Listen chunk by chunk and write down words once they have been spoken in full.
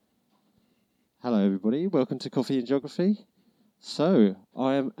Hello everybody, welcome to Coffee and Geography. So,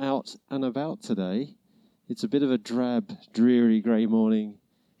 I am out and about today. It's a bit of a drab, dreary grey morning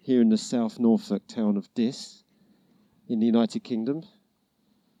here in the South Norfolk town of Diss in the United Kingdom.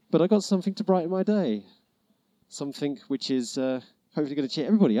 But I got something to brighten my day. Something which is hopefully going to cheer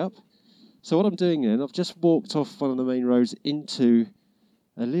everybody up. So what I'm doing then, I've just walked off one of the main roads into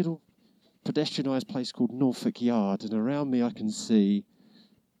a little pedestrianised place called Norfolk Yard, and around me I can see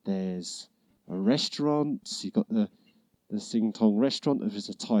there's a restaurant. You've got the Sing Tong restaurant. There's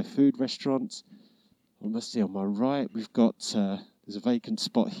a Thai food restaurant. I must see on my right, we've got there's a vacant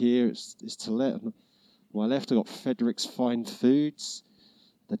spot here. It's to let. On my left, I've got Frederick's Fine Foods.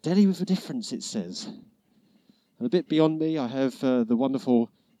 The deli with a difference, it says. And a bit beyond me, I have the wonderful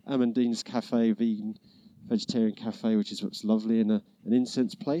Amandine's Cafe, vegan, vegetarian cafe, which is what's lovely, and an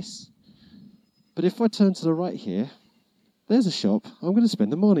incense place. But if I turn to the right here, there's a shop I'm going to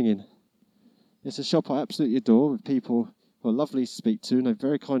spend the morning in. It's a shop I absolutely adore, with people who are lovely to speak to, and they're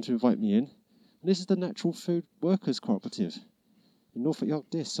very kind to invite me in. And this is the Natural Food Workers Cooperative in Norfolk Yard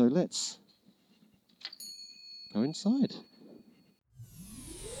Diss. So let's go inside.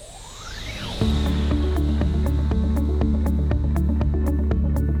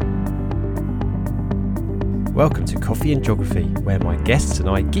 Welcome to Coffee and Geography, where my guests and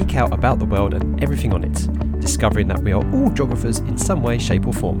I geek out about the world and everything on it, discovering that we are all geographers in some way, shape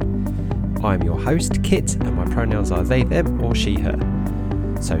or form. I am your host, Kit, and my pronouns are they, them or she, her.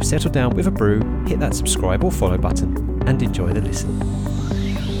 So settle down with a brew, hit that subscribe or follow button, and enjoy the listen.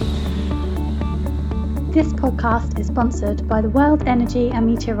 This podcast is sponsored by the World Energy and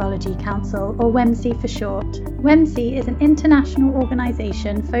Meteorology Council, or WEMC for short. WEMC is an international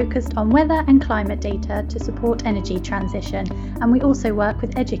organisation focused on weather and climate data to support energy transition, and we also work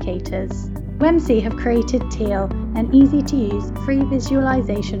with educators. WEMC have created Teal, an easy-to-use free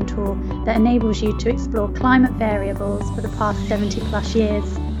visualisation tool that enables you to explore climate variables for the past 70 plus years.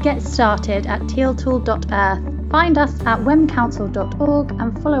 Get started at tealtool.earth. Find us at wemcouncil.org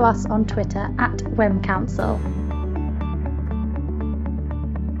and follow us on Twitter at wemcouncil.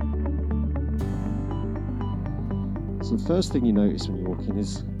 So the first thing you notice when you walk in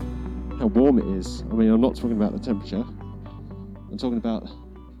is how warm it is. I mean, I'm not talking about the temperature. I'm talking about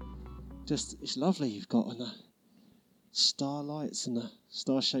just, it's lovely. You've got the starlights and the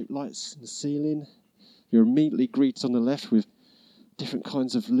star-shaped lights in the ceiling. You're immediately greeted on the left with different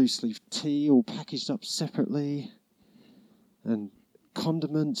kinds of loose-leaf tea, all packaged up separately, and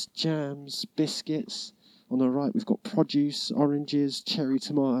condiments, jams, biscuits. On the right, we've got produce, oranges, cherry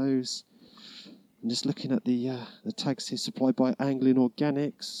tomatoes. And just looking at the tags here, supplied by Anglin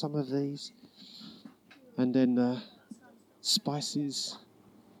Organics, some of these. And then spices,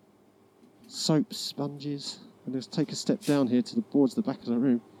 soaps, sponges. And let's take a step down here towards the back of the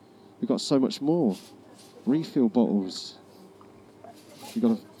room. We've got so much more. Refill bottles. We've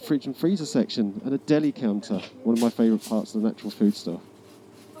got a fridge and freezer section and a deli counter, one of my favourite parts of the natural food store.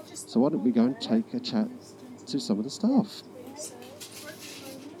 So why don't we go and take a chat to some of the staff.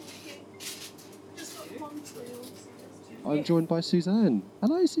 I'm joined by Suzanne.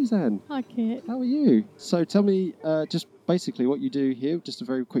 Hello, Suzanne. Hi, Kit. How are you? So tell me just basically what you do here, just a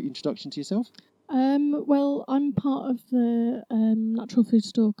very quick introduction to yourself. Well, I'm part of the Natural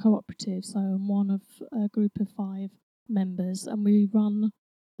Foodstore Cooperative, so I'm one of a group of 5 members, and we run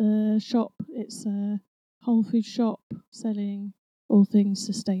the shop. It's a whole food shop selling all things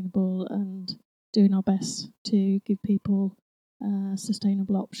sustainable and doing our best to give people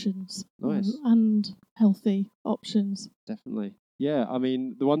sustainable options. Nice. And healthy options. Definitely. Yeah, I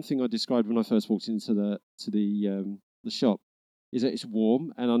mean, the one thing I described when I first walked into the shop is that it's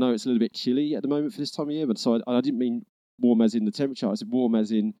warm, and I know it's a little bit chilly at the moment for this time of year, but so I didn't mean warm as in the temperature. I said warm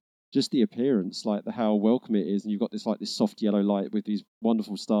as in just the appearance, like how welcome it is, and you've got this soft yellow light with these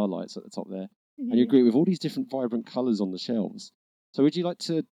wonderful starlights at the top there, and you agree with all these different vibrant colours on the shelves. So would you like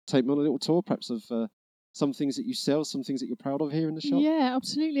to take me on a little tour, perhaps, of some things that you sell, some things that you're proud of here in the shop? Yeah,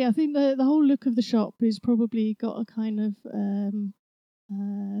 absolutely. I think the whole look of the shop is probably got a kind of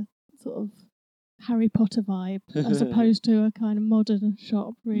sort of Harry Potter vibe as opposed to a kind of modern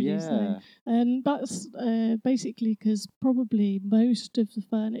shop, really. Yeah. So, and that's basically because probably most of the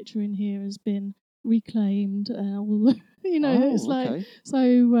furniture in here has been reclaimed. It's like okay.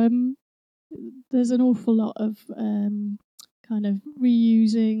 so. There's an awful lot of kind of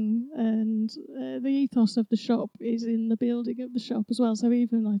reusing, and the ethos of the shop is in the building of the shop as well. So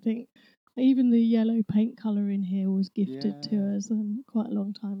even the yellow paint colour in here was gifted to us quite a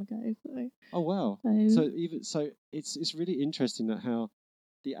long time ago. So. Oh wow! So it's really interesting that how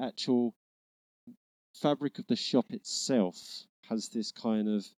the actual fabric of the shop itself has this kind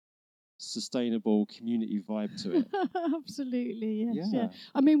of sustainable community vibe to it. Absolutely, yes. Yeah. Yeah.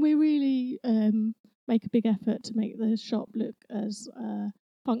 I mean, we really make a big effort to make the shop look as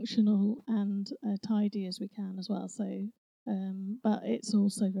functional and tidy as we can as well. So, but it's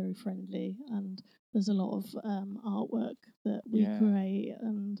also very friendly, and there's a lot of artwork that we create,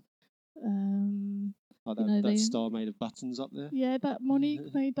 and Like you know, that star made of buttons up there. yeah, that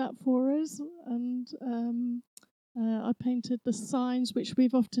Monique made that for us, and I painted the signs, which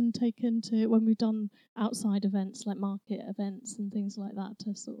we've often taken to when we've done outside events like market events and things like that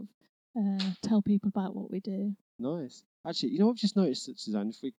to sort of tell people about what we do. Nice. Actually, you know what I've just noticed, Suzanne?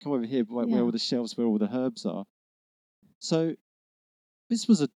 If we come over here, where Yeah. all the shelves, where all the herbs are. So this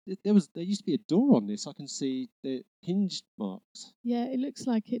was there used to be a door on this. I can see the hinge marks. Yeah, it looks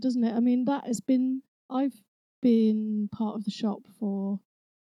like it, doesn't it? I mean, I've been part of the shop for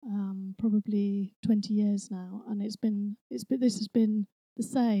probably 20 years now, and this has been the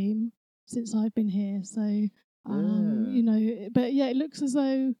same since I've been here. So, you know, but yeah, it looks as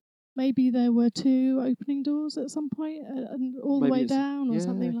though maybe there were 2 opening doors at some point, and all Maybe the way it's down or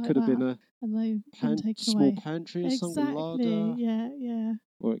something like could have that. been a And they've been taken small away. pantry or something, Exactly. larder. Yeah.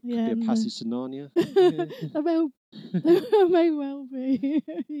 Or it could Yeah, be a and passage to Narnia. There may well be.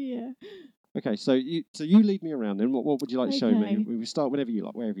 Yeah. Okay, so you lead me around then. What would you like to show me? We start whenever you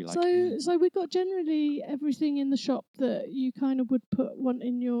like, wherever you like. So we've got generally everything in the shop that you kind of would want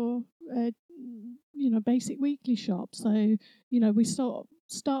in your basic weekly shop. So, you know, we start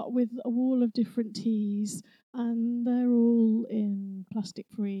with a wall of different teas, and they're all in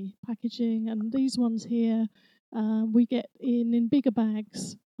plastic-free packaging. And these ones here, we get in bigger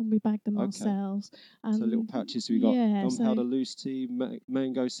bags, and we bag them ourselves. And so little pouches. So we got gunpowder loose tea,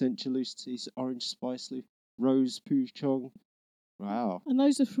 mango sencha loose tea, orange spice leaf, rose pouchong. Wow. And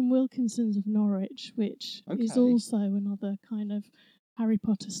those are from Wilkinson's of Norwich, which is also another kind of Harry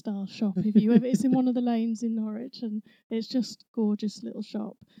Potter style shop. If you ever, it's in one of the lanes in Norwich, and it's just gorgeous little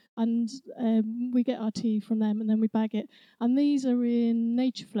shop. And we get our tea from them, and then we bag it. And these are in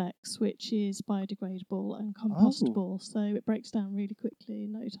Natureflex, which is biodegradable and compostable, so it breaks down really quickly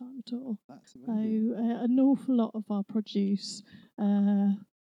in no time at all. That's amazing. So an awful lot of our produce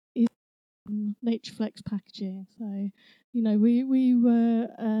is in Natureflex packaging. So, you know, we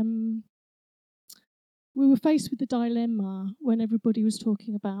were faced with the dilemma when everybody was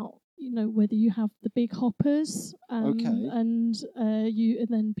talking about, you know, whether you have the big hoppers and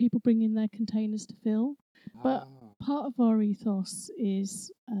then people bring in their containers to fill. But part of our ethos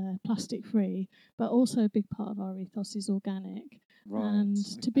is plastic free, but also a big part of our ethos is organic. Right. And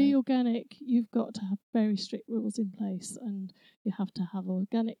to be organic, you've got to have very strict rules in place, and you have to have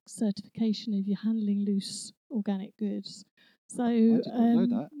organic certification if you're handling loose organic goods. So I did not know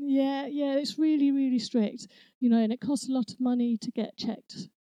that. Yeah, it's really, really strict, you know, and it costs a lot of money to get checked,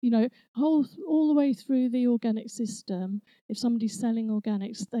 you know, all the way through the organic system. If somebody's selling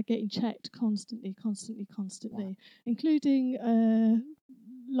organics, they're getting checked constantly, wow. Including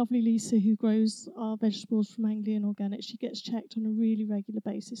lovely Lisa, who grows our vegetables from Anglian Organic. She gets checked on a really regular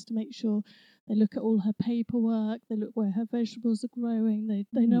basis to make sure they look at all her paperwork, they look where her vegetables are growing,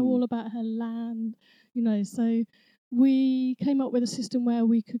 they know all about her land, you know. So we came up with a system where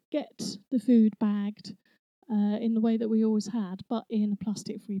we could get the food bagged in the way that we always had, but in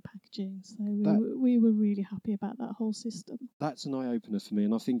plastic-free packaging. So we were really happy about that whole system. That's an eye-opener for me,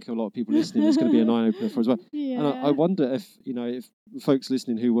 and I think a lot of people listening, it's going to be an eye-opener for as well. Yeah. And I wonder if, you know, if folks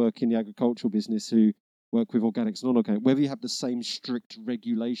listening who work in the agricultural business, who work with organics and non-organic, whether you have the same strict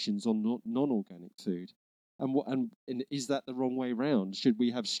regulations on non-organic food. And is that the wrong way round? Should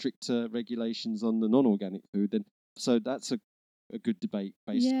we have stricter regulations on the non-organic food? Then, so that's a good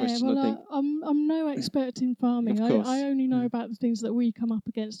debate-based question, well, I think. I'm no expert in farming. Of course. I only know about the things that we come up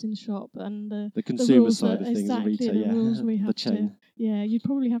against in the shop and the consumer rules side of things, exactly, retail, the rules we have the chain. to. Yeah, you'd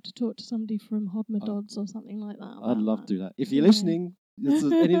probably have to talk to somebody from Hodmer-Dodds or something like that. I'd love to do that. If you're listening,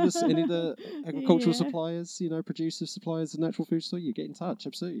 any of the agricultural suppliers, you know, producers, suppliers of natural food store, you get in touch,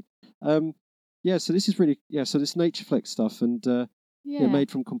 absolutely. So this is really so this Natureflex stuff and made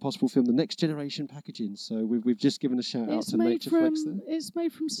from compostable film, the next generation packaging. So we've just given a shout out to Natureflex there. It's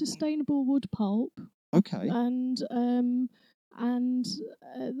made from sustainable wood pulp. Okay. And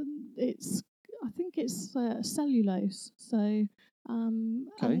it's, I think it's cellulose. So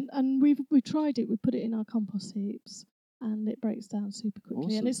and we tried it. We put it in our compost heaps, and it breaks down super quickly.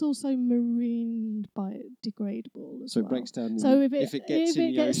 Awesome. And it's also marine biodegradable as well. So it breaks down. So if it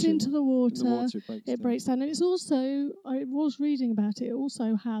gets into the water, it breaks down. And it's also, I was reading about it, it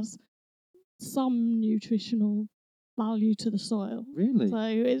also has some nutritional value to the soil. Really?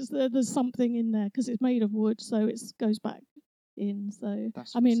 So there's something in there because it's made of wood, so it goes back in. So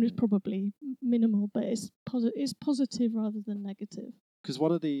That's I mean, it's fascinating. probably minimal, but it's positive rather than negative. Because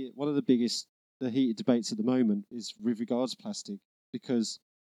one of the biggest the heated debates at the moment is with regards to plastic, because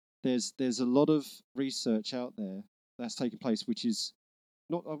there's a lot of research out there that's taking place, which is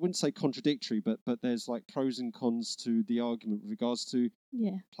not, I wouldn't say contradictory, but there's like pros and cons to the argument with regards to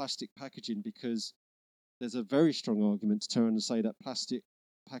Yeah. plastic packaging, because there's a very strong argument to turn and say that plastic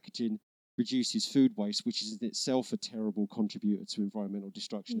packaging reduces food waste, which is in itself a terrible contributor to environmental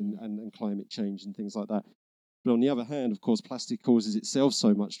destruction and climate change and things like that. But on the other hand, of course, plastic causes itself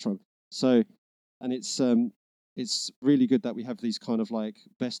so much trouble. So, and it's really good that we have these kind of like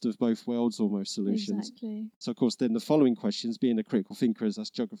best of both worlds almost solutions. Exactly. So, of course, then the following questions, being a critical thinker as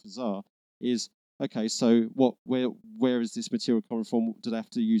us geographers are, is okay. So, where is this material coming from? Do they have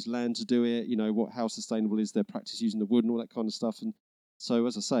to use land to do it? You know, how sustainable is their practice using the wood and all that kind of stuff? And so,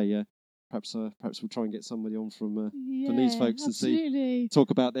 as I say, yeah, perhaps we'll try and get somebody on from these folks absolutely. and talk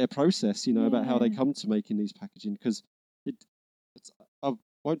about their process. You know, about how they Yeah. come to making these packaging, because I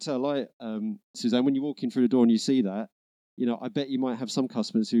won't tell a lie, Suzanne. When you walk in through the door and you see that, you know, I bet you might have some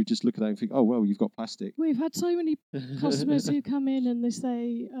customers who just look at that and think, "Oh, well, you've got plastic." We've had so many customers who come in and they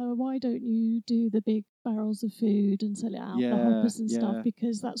say, why don't you do the big barrels of food and sell it out, the hoppers and stuff,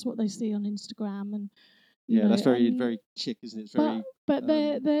 because that's what they see on Instagram. And you know, that's very and, very chic, isn't it? It's very but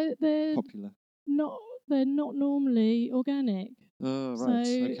they're popular. they're not normally organic. Oh, So right.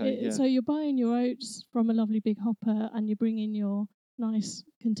 Okay. Yeah. so you're buying your oats from a lovely big hopper and you're bringing your nice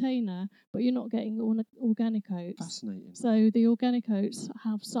container, but you're not getting organic oats. Fascinating. So the organic oats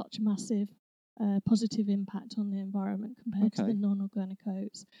have such a massive positive impact on the environment compared to the non-organic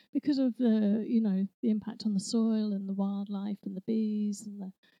oats, because of the impact on the soil and the wildlife and the bees and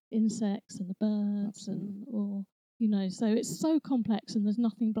the insects and the birds. Absolutely. And all. So it's so complex, and there's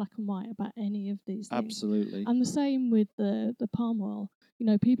nothing black and white about any of these things. Absolutely. And the same with the palm oil.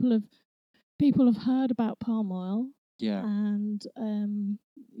 People have heard about palm oil. Yeah. And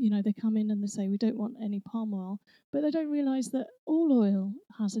they come in and they say we don't want any palm oil, but they don't realise that all oil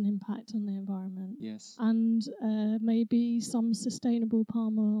has an impact on the environment. Yes. And maybe some sustainable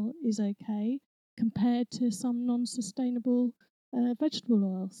palm oil is okay compared to some non-sustainable vegetable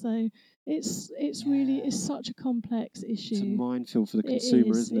oil. So it's such a complex issue. It's a minefield for the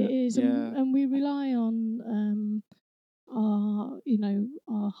consumer, isn't it? It is. Yeah. And we rely on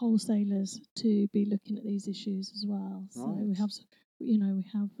our wholesalers to be looking at these issues as well. So we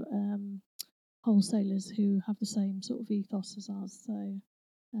have wholesalers who have the same sort of ethos as us. So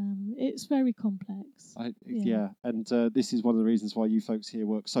it's very complex. And this is one of the reasons why you folks here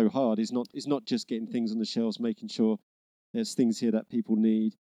work so hard. Is not just getting things on the shelves, making sure there's things here that people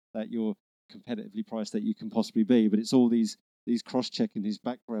need, that you're competitively priced that you can possibly be, but it's all these cross-checking, these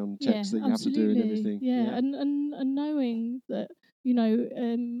background checks that you have to do and everything. Yeah. And knowing that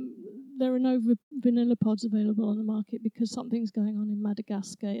there are no vanilla pods available on the market because something's going on in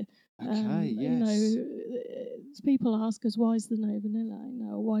Madagascar. Okay, yes. People ask us, why is there no vanilla?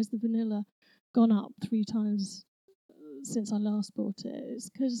 Why is the vanilla gone up 3 times since I last bought it? It's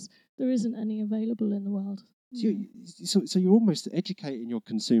because there isn't any available in the world. So you're almost educating your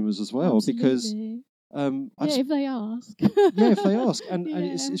consumers as well. Absolutely. Because if they ask. If they ask, and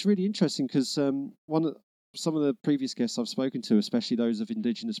it's really interesting because some of the previous guests I've spoken to, especially those of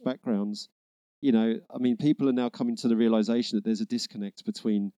indigenous backgrounds, people are now coming to the realization that there's a disconnect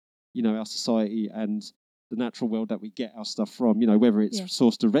between our society and the natural world that we get our stuff from. Whether it's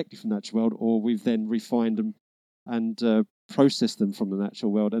sourced directly from the natural world or we've then refined them and processed them from the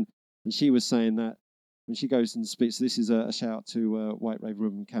natural world. And she was saying that when she goes and speaks, this is a shout out to White Raven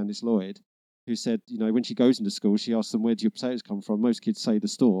woman Candice Lloyd, who said, when she goes into school, she asks them, where do your potatoes come from? Most kids say the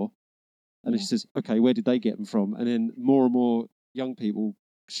store. And then she says, okay, where did they get them from? And then more and more young people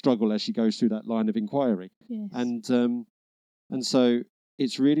struggle as she goes through that line of inquiry. Yes. And so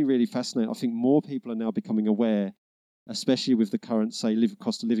it's really, really fascinating. I think more people are now becoming aware, especially with the current, say,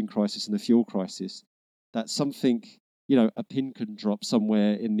 cost of living crisis and the fuel crisis, that something, a pin can drop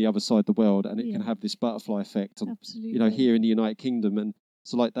somewhere in the other side of the world and it can have this butterfly effect on, Absolutely. Here in the United Kingdom. And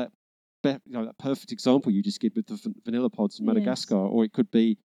so like that, that perfect example you just gave with the vanilla pods in Madagascar, or it could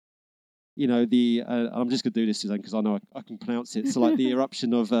be, I'm just going to do this, Suzanne, because I know I can pronounce it. So like the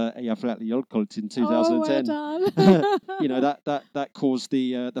eruption of Eyjafjallajökull in 2010. Oh, well done. That caused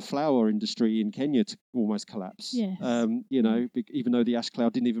the flour industry in Kenya to almost collapse. Yes. Even though the ash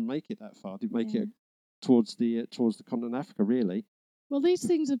cloud didn't even make it that far, didn't make it towards the continent of Africa, really. Well, these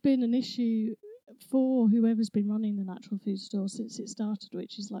things have been an issue for whoever's been running the natural food store since it started,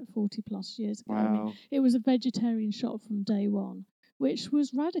 which is like 40 plus years ago. Wow. I mean, it was a vegetarian shop from day one, which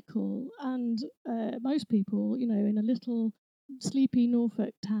was radical. And most people, in a little sleepy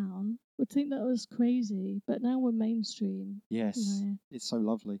Norfolk town would think that was crazy, but now we're mainstream. Yes, You know. it's so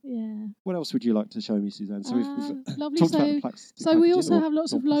lovely. Yeah. What else would you like to show me, Suzanne? So we've Lovely. talked about the plastic So we packaging also or have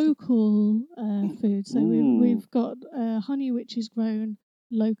lots of non-plastic. local food. So Mm. we've got honey which is grown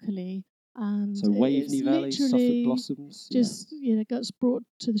locally, and So Waveney it's Valley, Suffolk literally blossoms. just gets brought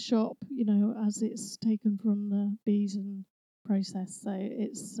to the shop, as it's taken from the bees and processed. So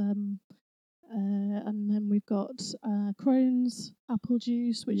it's and then we've got Crohn's apple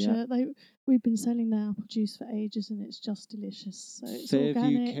juice, which we've been selling their apple juice for ages, and it's just delicious. So it's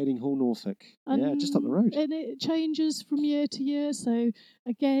Fairview, organic. Kenninghall, Norfolk. Yeah, just up the road. And it changes from year to year. So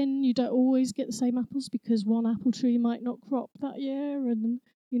again, you don't always get the same apples because one apple tree might not crop that year, and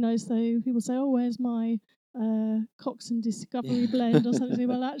so people say, "Oh, where's my Cox and Discovery blend or something?"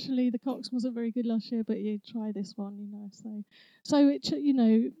 Well, actually, the Cox wasn't very good last year, but you try this one, So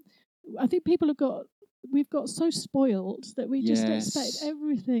it, I think we've got so spoiled that we just expect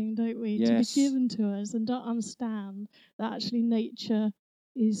everything, don't we, to be given to us, and don't understand that actually nature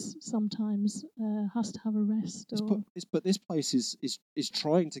is sometimes has to have a rest. But this place is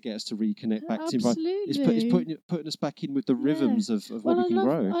trying to get us to reconnect back to Absolutely. It's putting us back in with the rhythms of what we can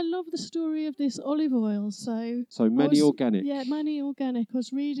grow. I love the story of this olive oil. So Many Organic. Yeah, Many Organic. I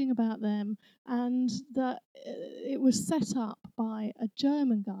was reading about them, and that it was set up by a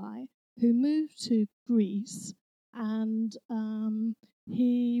German guy who moved to Greece, and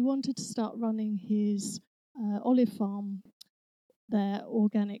he wanted to start running his olive farm there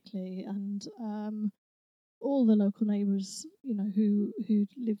organically, and all the local neighbours, who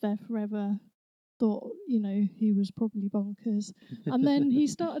lived there forever, thought, he was probably bonkers. And then he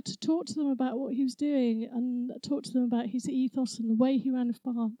started to talk to them about what he was doing, and talk to them about his ethos and the way he ran a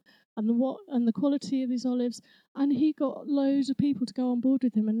farm, and the quality of his olives. And he got loads of people to go on board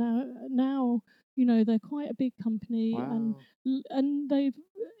with him, and now they're quite a big company. Wow. and they've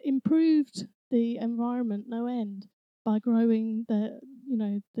improved the environment no end by growing the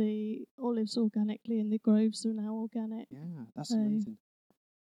olives organically, and the groves are now organic. Yeah, that's amazing.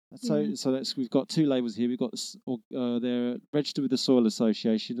 So we've got two labels here. We've got they're registered with the Soil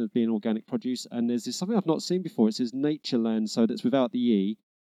Association of being organic produce, and there's something I've not seen before. It says Natureland, so that's without the E,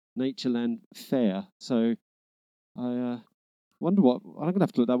 Natureland Fair. So I wonder what I'm gonna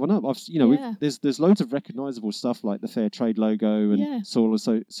have to look that one up. There's loads of recognisable stuff like the Fair Trade logo and Soil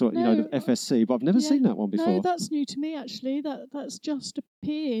the FSC, but I've never seen that one before. No, that's new to me actually. That's just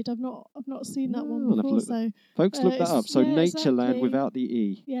appeared. I've not seen that one before. So folks, look that up. So Natureland without the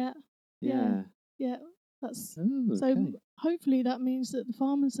E. Yeah. That's so. Hopefully that means that the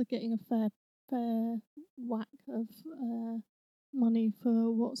farmers are getting a fair whack of money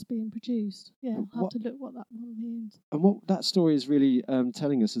for what's being produced. Yeah, I'll have to look what that one means. And what that story is really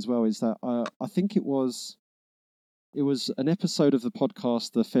telling us as well is that I think it was an episode of the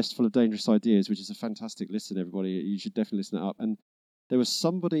podcast, The Festival of Dangerous Ideas, which is a fantastic listen, everybody. You should definitely listen it up. And there was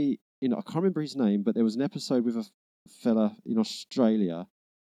somebody, I can't remember his name, but there was an episode with a fella in Australia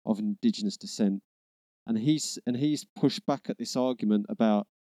of indigenous descent, and he's pushed back at this argument about,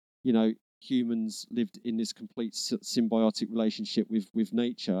 humans lived in this complete symbiotic relationship with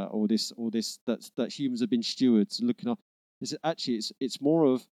nature, or this that humans have been stewards looking up. It's more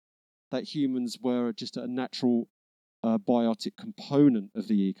of that humans were just a natural biotic component of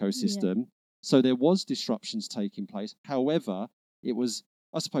the ecosystem. Yeah. So there was disruptions taking place. However, it was,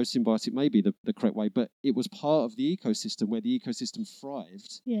 I suppose symbiotic may be the correct way, but it was part of the ecosystem where the ecosystem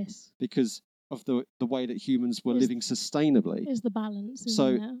thrived. Yes. Because of the way that humans were living sustainably. Is the balance.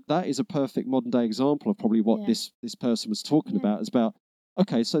 So that is a perfect modern day example of probably what this person was talking about. Is about,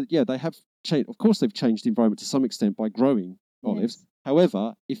 okay, so they have changed. Of course, they've changed the environment to some extent by growing olives.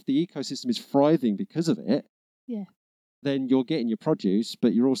 However, if the ecosystem is thriving because of it, then you're getting your produce,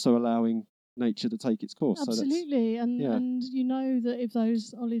 but you're also allowing nature to take its course. Absolutely, so and you know that if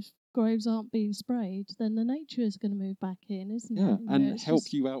those olive groves aren't being sprayed, then the nature is going to move back in, isn't it? And help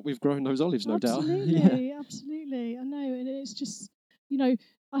you out with growing those olives, no doubt. Absolutely. I know, and it's just,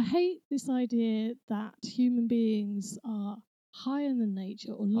 I hate this idea that human beings are higher than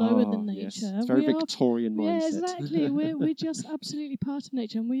nature or lower than nature. Yes. It's very Victorian mindset. Yeah, exactly. we're just absolutely part of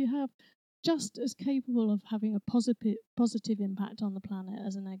nature, and we have just as capable of having a positive impact on the planet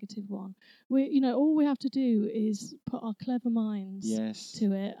as a negative one. All we have to do is put our clever minds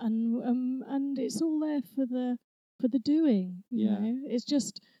to it, and it's all there for the doing. You know, it's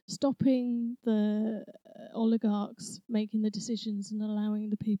just stopping the oligarchs making the decisions and allowing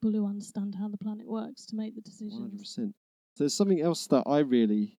the people who understand how the planet works to make the decisions. 100%. So there's something else that I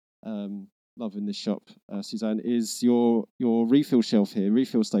really love in this shop, Suzanne, is your refill shelf here,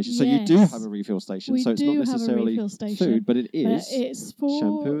 refill station. So you do Yes. have a refill station. We So it's do not have a necessarily refill station, food, but it but is it's for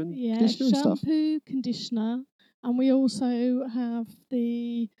shampoo and conditioner and stuff. shampoo, conditioner, and we also have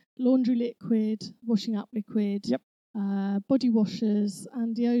the laundry liquid, washing up liquid, Yep. body washers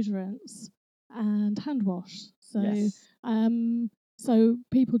and deodorants, and hand wash. So Yes. so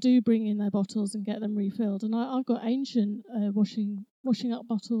people do bring in their bottles and get them refilled. And I've got ancient washing up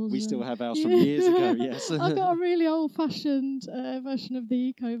bottles. We still have ours from years ago, yes. I've got a really old-fashioned version of the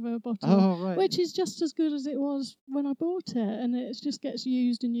Ecover bottle, Oh, right. which is just as good as it was when I bought it, and it just gets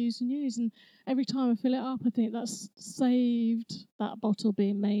used and used and used. And every time I fill it up, I think that's saved that bottle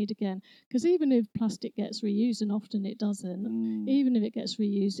being made again. Because even if plastic gets reused, and often it doesn't, even if it gets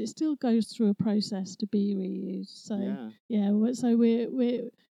reused, it still goes through a process to be reused. So so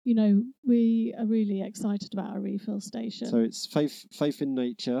we are really excited about our refill station. So it's faith in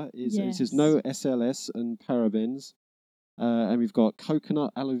nature. It says Yes. no SLS and parabens. And we've got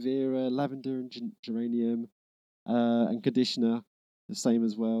coconut, aloe vera, lavender and geranium, and conditioner, the same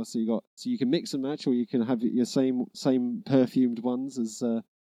as well. So you can mix and match, or you can have your same perfumed ones as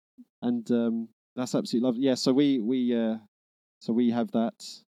and that's absolutely lovely. Yeah, so we have that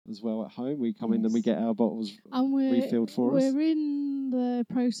as well at home. We come in and we get our bottles refilled for us. We're in the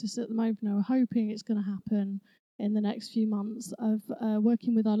process at the moment. We're hoping it's going to happen in the next few months of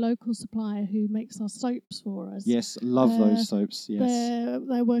working with our local supplier who makes our soaps for us. Yes, love those soaps. Yes,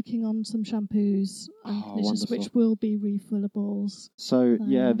 they're working on some shampoos and conditioners, wonderful. which will be refillables. So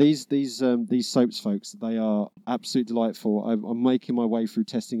these soaps, folks, they are absolutely delightful. I'm making my way through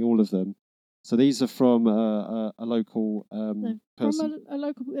testing all of them. So these are from a local person. From a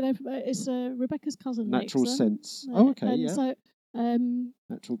local, it's Rebecca's cousin. Natural makes them. Scents. Oh, okay, and yeah. So,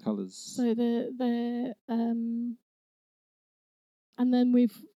 natural colours. So they're and then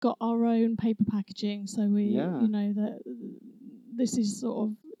we've got our own paper packaging. So we, that this is sort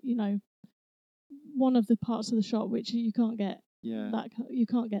of, one of the parts of the shop which you can't get. Yeah. You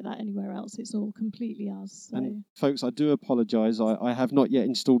can't get that anywhere else. It's all completely us. So. And folks, I do apologise. I have not yet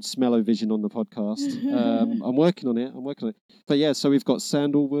installed Smell-O-Vision on the podcast. I'm working on it. But yeah, so we've got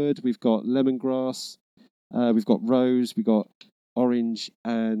sandalwood, we've got lemongrass, we've got rose, we've got orange,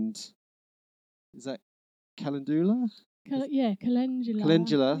 and is that calendula?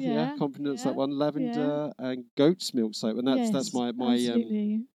 Calendula. Yeah, confidence that one. Lavender and goat's milk soap, and that's my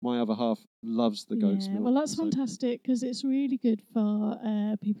other half loves the goat's milk. Well, that's soap. fantastic because it's really good for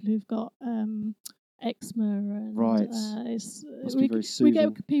people who've got eczema and Must be very soothing. We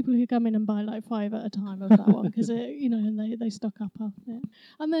get people who come in and buy like 5 at a time of that one because and they stock up after it.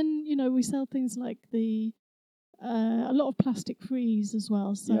 And then we sell things like a lot of plastic frees as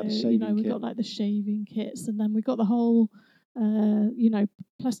well. So we've got like the shaving kits, and then we've got the whole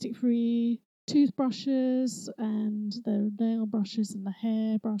plastic free toothbrushes and the nail brushes and the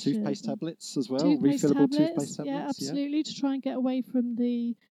hair brushes. Toothpaste tablets as well. Refillable toothpaste tablets. Yeah, absolutely. To try and get away from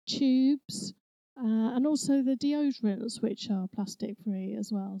the tubes. And also the deodorants, which are plastic free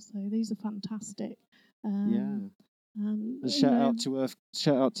as well. So these are fantastic. And shout out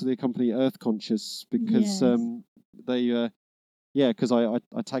to the company Earth Conscious because they because I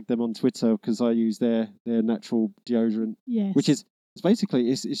tagged them on Twitter because I use their natural deodorant, which is it's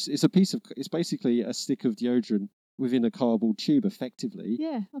basically a stick of deodorant within a cardboard tube, effectively.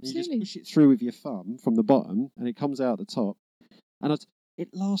 Yeah, absolutely. And you just push it through with your thumb from the bottom, and it comes out the top, and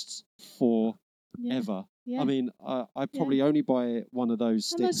it lasts forever. Yeah. I mean, I probably only buy one of those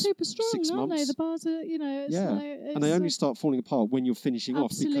sticks. And they're super strong, 6 months. Aren't they? The bars are, and they only start falling apart when you're finishing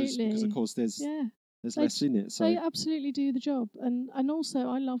off because of course there's less in it. So they absolutely do the job, and also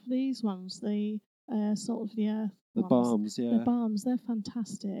I love these ones, the salt of the earth. The balms, The balms, they're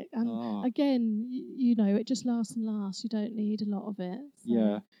fantastic, and again, it just lasts and lasts. You don't need a lot of it.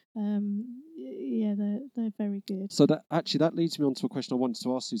 So, they're very good. So that leads me on to a question I wanted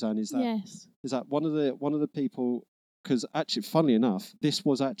to ask Suzanne. Is that one of the people? Because actually, funnily enough, this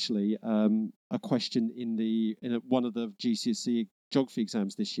was actually a question in one of the GCSE geography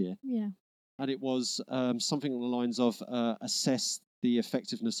exams this year. Yeah. And it was something along the lines of assess the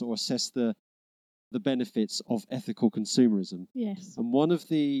effectiveness or assess the benefits of ethical consumerism. Yes. And one of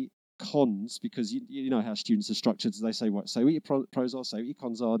the cons, because you know how students are structured, they say what your pros are, say what your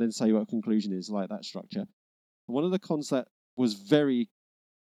cons are, then say what a conclusion is, like that structure. And one of the cons that was very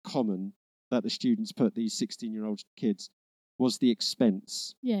common that the students put, these 16-year-old kids, was the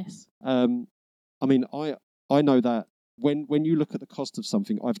expense. Yes. I mean, I know that when you look at the cost of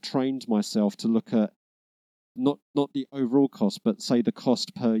something, I've trained myself to look at not the overall cost, but say the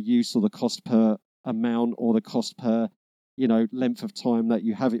cost per use or the cost per amount or the cost per length of time that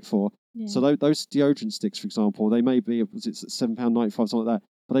you have it for. Yeah. So those deodorant sticks, for example, they may be £7.95, something like that,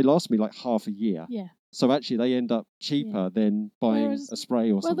 but they last me like half a year. Yeah. So actually, they end up cheaper than buying a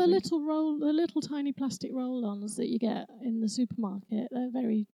spray or something. Well, the little tiny plastic roll-ons that you get in the supermarket, they're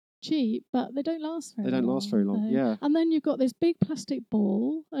very cheap, but they don't last very long. They don't last very long, yeah. And then you've got this big plastic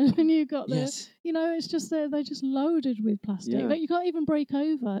ball, and then you've got yes. it's just they're just loaded with plastic. Yeah. Like you can't even break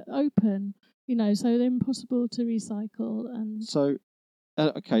open, so they're impossible to recycle. And so,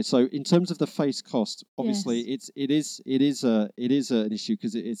 okay, so in terms of the face cost, obviously it is an issue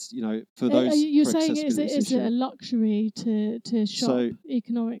because it's for those. You're for saying accessibility, it's a luxury to shop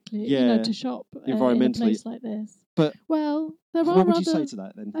economically, to shop environmentally in a place like this. But there what would you say to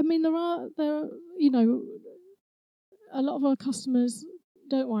that then? I mean, there are a lot of our customers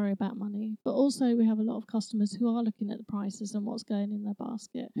don't worry about money, but also we have a lot of customers who are looking at the prices and what's going in their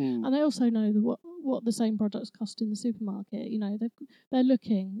basket, and they also know what the same products cost in the supermarket. They're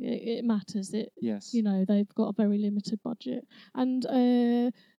looking. It matters. Yes. They've got a very limited budget,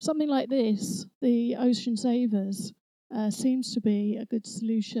 and something like this, the Ocean Savers, seems to be a good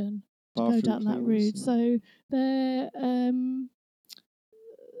solution to go down that route. So they're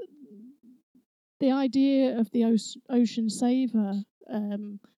the idea of the Ocean Saver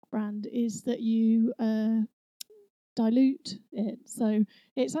brand is that you dilute it, so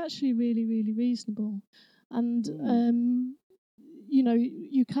it's actually really, really reasonable. And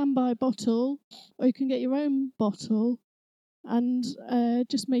you can buy a bottle, or you can get your own bottle, and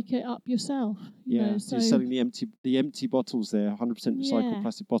just make it up yourself. So you're selling the empty bottles there, 100% recycled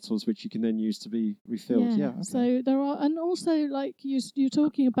plastic bottles, which you can then use to be refilled. Yeah. Okay. So there are, and also like you're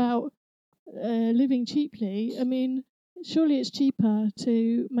talking about living cheaply. I mean, surely it's cheaper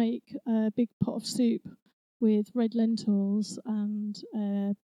to make a big pot of soup with red lentils and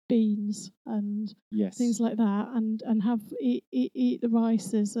beans and things like that, and have eat the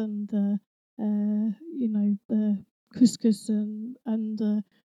rices and the couscous and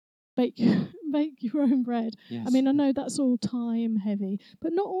bake your own bread. Yes. I mean, I know that's all time heavy,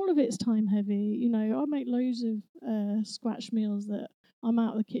 but not all of it's time heavy. I make loads of scratch meals that I'm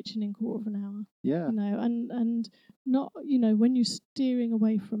out of the kitchen in a quarter of an hour. Yeah. And not, when you're steering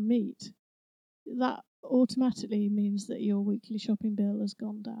away from meat, that automatically means that your weekly shopping bill has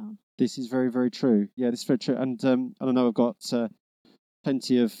gone down. This is very, very true. Yeah, this is very true. And I know I've got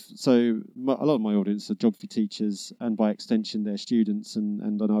plenty of, a lot of my audience are geography teachers, and by extension they're students,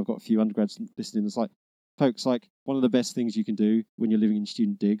 and I know I've got a few undergrads listening. It's like, folks, like one of the best things you can do when you're living in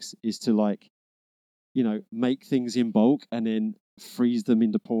student digs is to make things in bulk and then freeze them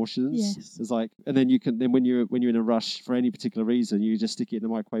into portions. Yes. It's like, and then when you're in a rush for any particular reason, you just stick it in the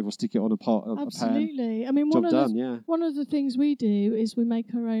microwave or stick it on a pan. Absolutely. I mean, one of the things we do is we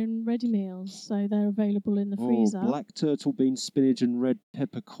make our own ready meals, so they're available in the freezer. Black turtle bean, spinach, and red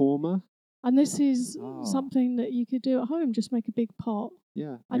pepper korma. And this is something that you could do at home. Just make a big pot.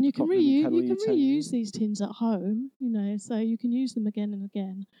 Yeah. And you can reuse these tins at home. So you can use them again and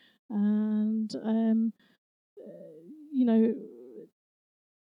again. And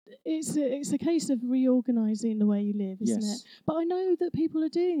it's a case of reorganising the way you live, isn't it? But I know that people are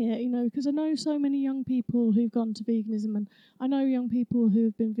doing it, because I know so many young people who've gone to veganism, and I know young people who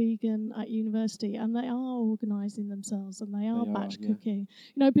have been vegan at university, and they are organising themselves, and they are batch cooking.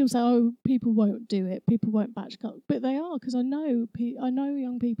 People say, "Oh, people won't do it. People won't batch cook," but they are, because I know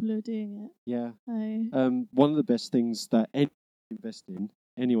young people who are doing it. Yeah. One of the best things that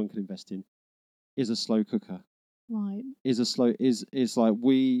anyone can invest in, is a slow cooker. Right. Is like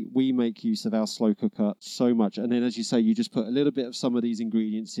we make use of our slow cooker so much, and then as you say, you just put a little bit of some of these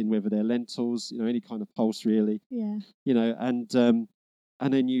ingredients in, whether they're lentils, any kind of pulse really. Yeah. And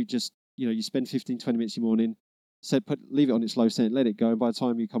then you just you spend 15-20 minutes in the morning, leave it on its low scent, let it go, and by the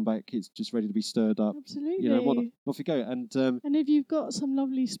time you come back, it's just ready to be stirred up. Absolutely. Off you go. And if you've got some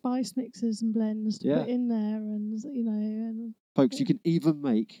lovely spice mixers and blends to put in there, and folks, you can even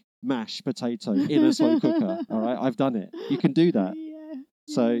make mashed potato in a slow cooker. All right, I've done it. You can do that. Yeah.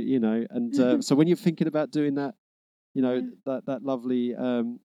 So and so when you're thinking about doing that, that lovely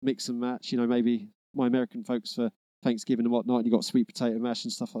mix and match. Maybe my American folks for Thanksgiving and whatnot, and you got sweet potato mash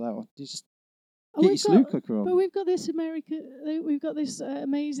and stuff like that. You just get your slow cooker on. But we've got this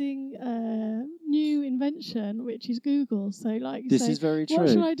amazing new invention, which is Google. So this is very true. What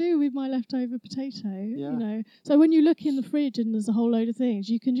shall I do with my leftover potato? Yeah. So when you look in the fridge and there's a whole load of things,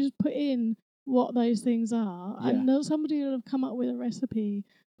 you can just put in what those things are, and somebody will have come up with a recipe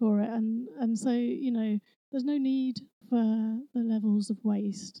for it, and so there's no need for the levels of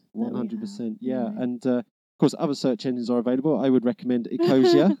waste. 100%. Yeah. And course, other search engines are available. I would recommend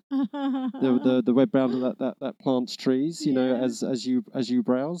Ecosia, the web browser that plants trees. You know, as you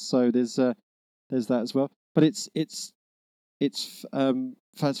browse. So there's that as well. But it's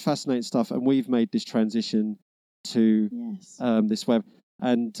fascinating stuff, and we've made this transition to this web,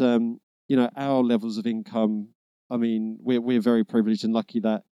 and you know, our levels of income. I mean, we're very privileged and lucky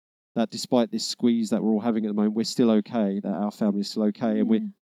that despite this squeeze that we're all having at the moment, we're still okay. That our family is still okay, and we,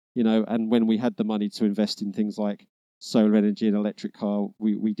 you know, and when we had the money to invest in things like solar energy and electric car,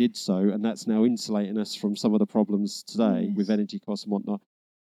 we did so, and that's now insulating us from some of the problems today with energy costs and whatnot.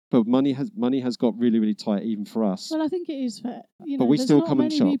 But money has got really, really tight even for us. Well, I think it is fair. You but know, we there's still not come and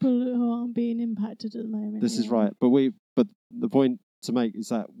many shop. people who aren't being impacted at the moment. This is right. But the point to make is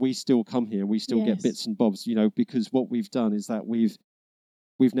that we still come here. We still get bits and bobs. You know, because what we've done is that we've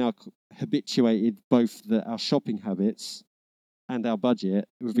now habituated both our shopping habits and our budget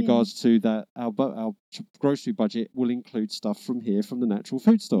with regards to that. Our grocery budget will include stuff from here, from the natural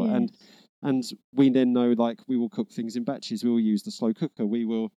food store, and we then know, like, we will cook things in batches. We will use the slow cooker. We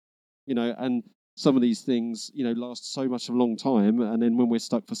will, you know, and some of these things, you know, last so much a long time, and then when we're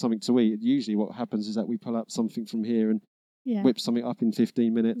stuck for something to eat, usually what happens is that we pull up something from here and whip something up in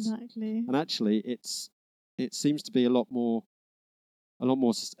 15 minutes. Exactly. And actually, it seems to be a lot more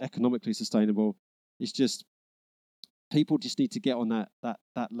economically sustainable. It's just people just need to get on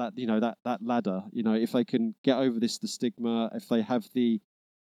that ladder. You know, if they can get over the stigma, if they have the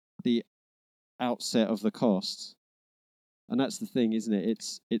outset of the cost. And that's the thing, isn't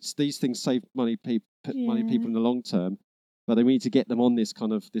it? It's these things save money people in the long term, but they need to get them on this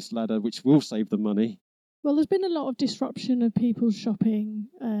ladder, which will save them money. Well, there's been a lot of disruption of people's shopping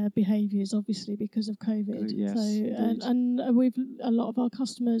behaviours, obviously, because of COVID. Yes, and a lot of our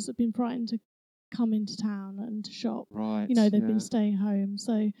customers have been frightened to come into town and to shop. Right. You know, they've been staying home,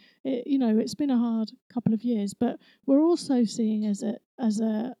 so it's been a hard couple of years. But we're also seeing as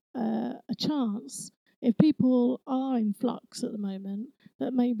a chance, if people are in flux at the moment,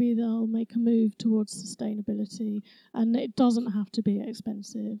 that maybe they'll make a move towards sustainability, and it doesn't have to be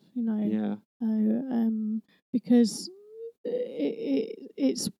expensive, you know. Yeah. Because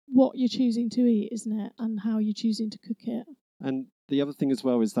it's what you're choosing to eat, isn't it, and how you're choosing to cook it. And the other thing as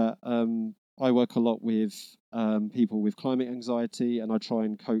well is that I work a lot with people with climate anxiety, and I try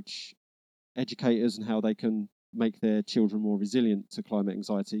and coach educators on how they can make their children more resilient to climate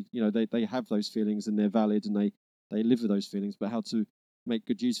anxiety. You know, they have those feelings and they're valid, and they live with those feelings, but how to make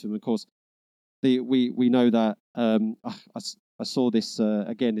good use of them. Of course, we know that I saw this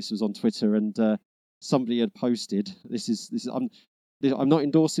again. This was on Twitter, and somebody had posted. I'm not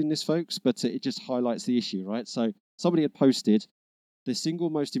endorsing this, folks, but it just highlights the issue, right? So somebody had posted, the single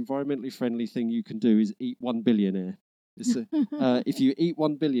most environmentally friendly thing you can do is eat one billionaire. If you eat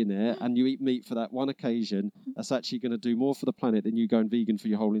one billionaire and you eat meat for that one occasion, that's actually going to do more for the planet than you going vegan for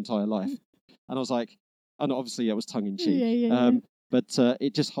your whole entire life. And I was like, and obviously that was tongue in cheek. But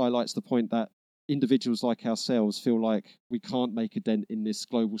it just highlights the point that individuals like ourselves feel like we can't make a dent in this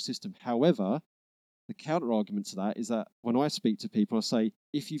global system. However, the counter argument to that is that when I speak to people, I say,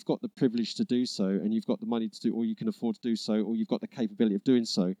 if you've got the privilege to do so, and you've got the money to do, or you can afford to do so, or you've got the capability of doing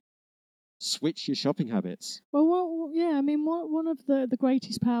so, switch your shopping habits. Well, yeah, I mean, one of the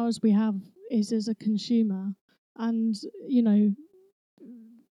greatest powers we have is as a consumer. And, you know,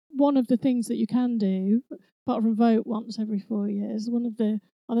 one of the things that you can do, apart from vote once every 4 years, one of the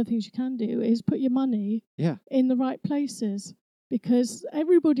other things you can do is put your money in the right places, because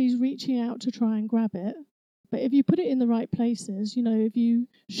everybody's reaching out to try and grab it. But if you put it in the right places, you know, if you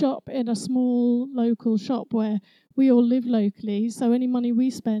shop in a small local shop where we all live locally, so any money we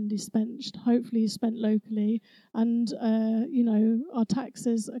spend is hopefully spent locally, and, you know, our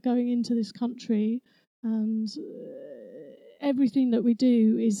taxes are going into this country, and everything that we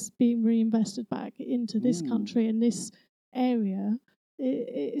do is being reinvested back into this country and this area.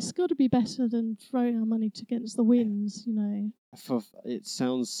 It's got to be better than throwing our money against the winds, you know. It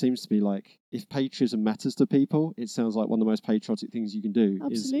seems to be like, if patriotism matters to people, it sounds like one of the most patriotic things you can do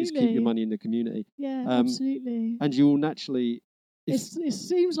is keep your money in the community. Yeah, absolutely. And you will naturally... It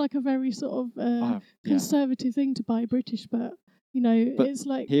seems like a very sort of conservative thing to buy British, but, you know, it's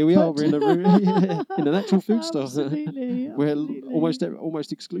like... Here we are, we're in a natural food store. Absolutely. Where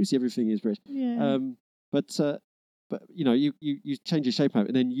almost exclusively everything is British. Yeah. But you know, you change your shape out,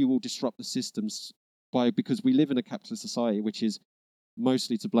 and then you will disrupt the systems because we live in a capitalist society, which is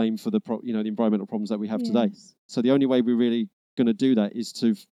mostly to blame for the environmental problems that we have today. So the only way we're really going to do that is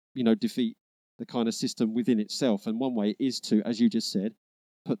to, you know, defeat the kind of system within itself. And one way is to, as you just said,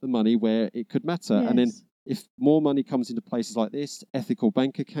 put the money where it could matter. And then if more money comes into places like this, ethical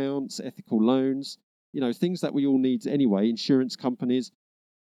bank accounts, ethical loans, things that we all need anyway, insurance companies,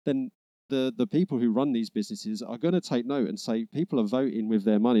 then the people who run these businesses are going to take note and say people are voting with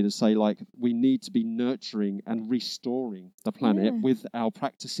their money to say, like, we need to be nurturing and restoring the planet with our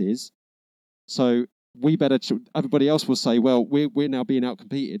practices. So we better, everybody else will say, well, we're now being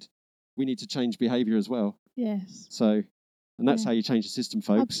outcompeted. We need to change behaviour as well. Yes. So, and that's how you change the system,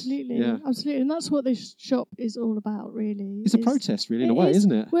 folks. Absolutely. Yeah. Absolutely. And that's what this shop is all about, really. It's a protest, really, in a way,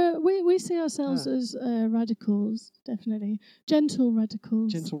 isn't it? We see ourselves as radicals, definitely. Gentle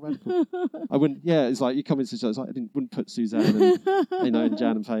radicals. Gentle radical. I wouldn't, it's like you come into the show, it's like wouldn't put Suzanne and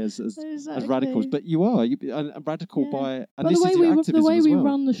Jan and Faye as radicals, but you are. You're radical by, and but this is your activism the way as we well.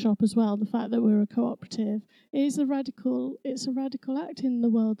 run the shop as well, the fact that we're a cooperative, it's a radical act in the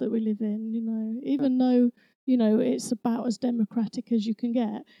world that we live in, even though, it's about as democratic as you can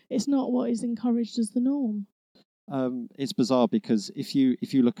get. It's not what is encouraged as the norm. It's bizarre because if you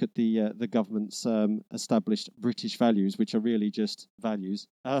look at the government's established British values, which are really just values,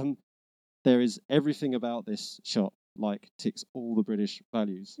 there is everything about this shop ticks all the British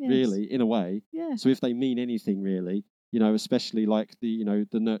values, really, in a way. Yeah. So if they mean anything, really, especially like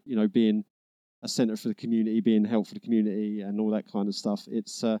the being a centre for the community, being helpful to the community, and all that kind of stuff,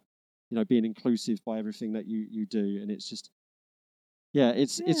 it's being inclusive by everything that you do, and it's just. Yeah,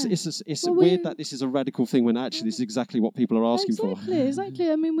 it's weird that this is a radical thing when actually this is exactly what people are asking for.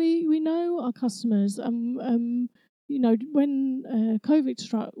 Exactly. I mean, we know our customers. When COVID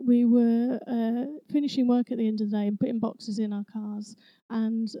struck, we were finishing work at the end of the day and putting boxes in our cars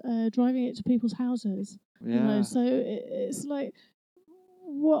and driving it to people's houses. Yeah. So it's like,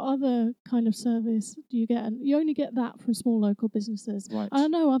 what other kind of service do you get? And you only get that from small local businesses. Right. I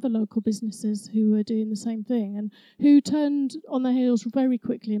know other local businesses who were doing the same thing and who turned on their heels very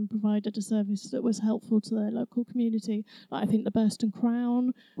quickly and provided a service that was helpful to their local community. Like I think the Burston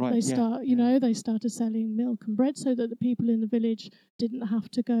Crown, they started selling milk and bread so that the people in the village didn't have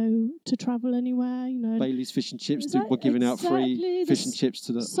to go to travel anywhere. Bailey's Fish and Chips were giving out free fish and chips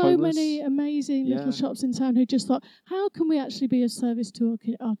to the so homeless. Many amazing little shops in town who just thought, how can we actually be of service to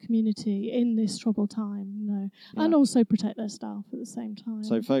our community in this troubled time, and also protect their staff at the same time.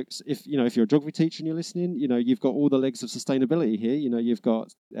 So, folks, if you're a geography teacher and you're listening, you've got all the legs of sustainability here. You've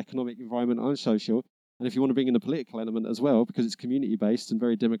got economic, environmental, and social. And if you want to bring in the political element as well, because it's community-based and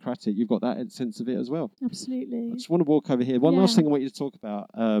very democratic, you've got that sense of it as well. Absolutely. I just want to walk over here. One last thing I want you to talk about,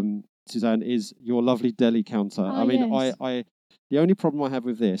 Suzanne, is your lovely deli counter. Yes. The only problem I have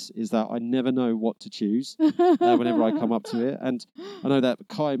with this is that I never know what to choose whenever I come up to it. And I know that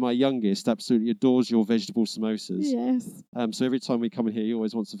Kai, my youngest, absolutely adores your vegetable samosas. Yes. So every time we come in here, he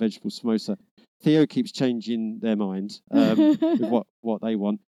always wants a vegetable samosa. Theo keeps changing their mind with what they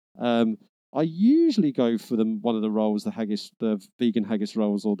want. I usually go for one of the rolls, the vegan haggis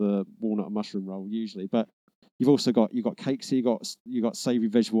rolls or the walnut and mushroom roll usually. But you've also got cakes here. You got savoury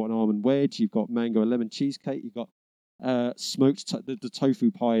vegetable and almond wedge. You've got mango and lemon cheesecake. You've got smoked the tofu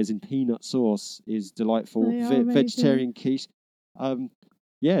pie is in peanut sauce is delightful. Vegetarian quiche. Tell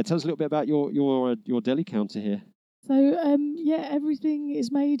us a little bit about your deli counter here. So everything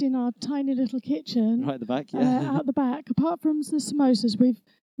is made in our tiny little kitchen. Right at the back, out the back. Apart from the samosas,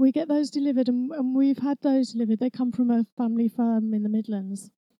 we get those delivered, and we've had those delivered. They come from a family firm in the Midlands.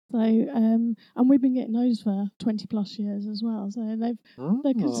 So, and we've been getting those for 20 plus years as well. So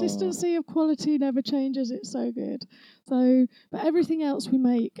the consistency of quality never changes. It's so good. So, but everything else we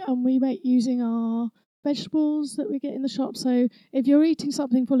make using our vegetables that we get in the shop. So if you're eating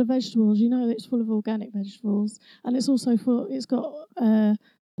something full of vegetables, it's full of organic vegetables, and it's also it's got the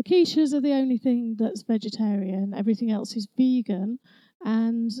quiches are the only thing that's vegetarian. Everything else is vegan.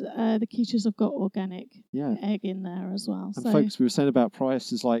 And the quiches have got organic egg in there as well. And folks, we were saying about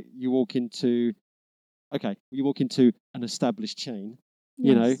prices, like you walk into an established chain,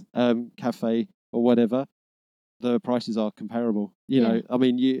 cafe or whatever, the prices are comparable. You know, I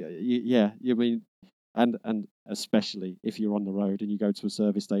mean, and especially if you're on the road and you go to a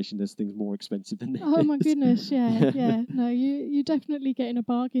service station, there's things more expensive than this. Oh my goodness, yeah. No, you're definitely getting a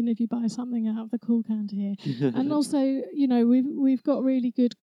bargain if you buy something out of the cool counter here. And also, we've got really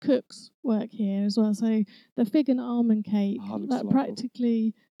good cooks work here as well. So the fig and almond cake that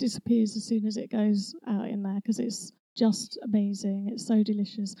practically disappears as soon as it goes out in there because it's just amazing. It's so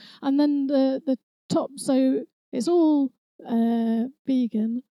delicious. And then the top, so it's all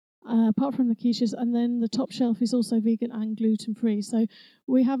vegan. Apart from the quiches, and then the top shelf is also vegan and gluten-free. So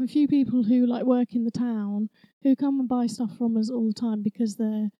we have a few people who work in the town who come and buy stuff from us all the time because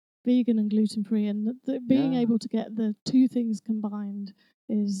they're vegan and gluten-free, and being able to get the two things combined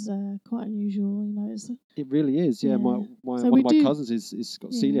is quite unusual. You know, It really is. Yeah, Yeah. my So one we of my do- cousins is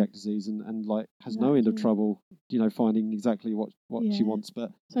got Yeah. celiac disease and like has no end of Exactly. trouble, finding exactly what she Yeah. wants.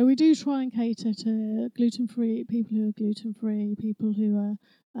 But So we do try and cater to gluten-free people who are gluten-free, people who are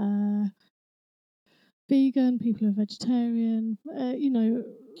vegan, people who are vegetarian.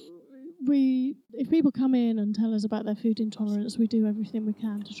 If people come in and tell us about their food intolerance, we do everything we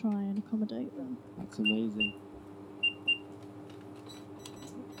can to try and accommodate them. that's amazing.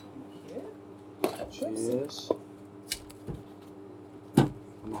 Cheers.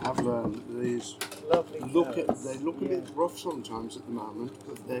 And I have learned these Lovely they flowers. look a bit rough sometimes at the moment,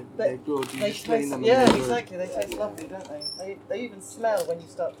 but they're They- good. You They just clean taste, them yeah, and they're good. exactly. They taste lovely, don't they? They even smell when you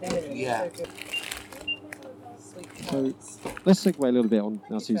start cleaning them. Yeah. It's so good. Sweet So carrots. let's segue a little bit on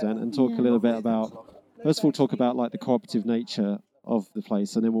now, Suzanne, and talk a little bit about. First of all, talk about like the cooperative nature of the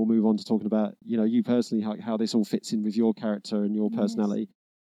place, and then we'll move on to talking about you personally, how this all fits in with your character and your Yes. personality.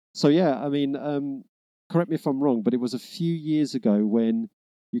 So yeah, I mean, correct me if I'm wrong, but it was a few years ago when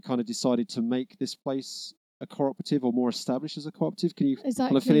you kind of decided to make this place a cooperative or more established as a cooperative. Can you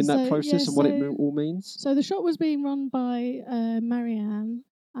kind of fill in that process and what it all means? So the shop was being run by Marianne,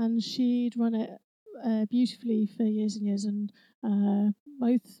 and she'd run it beautifully for years and years. And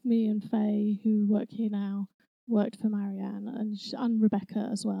both me and Faye, who work here now, worked for Marianne, and Rebecca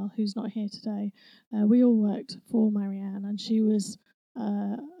as well, who's not here today. We all worked for Marianne, and she was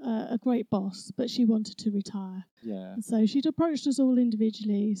a great boss, but she wanted to retire. Yeah. And so she'd approached us all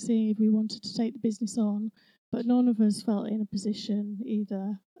individually, seeing if we wanted to take the business on, but none of us felt in a position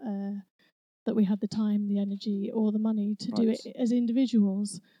either that we had the time, the energy, or the money to do it as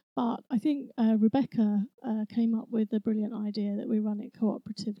individuals. But I think Rebecca came up with a brilliant idea that we run it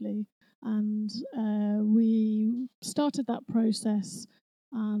cooperatively, and we started that process.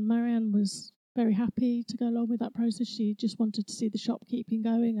 And Marianne was very happy to go along with that process. She just wanted to see the shop keeping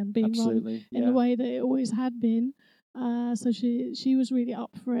going and being run in the way that it always had been. So she was really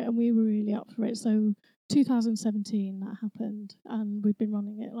up for it, and we were really up for it. So 2017 that happened, and we've been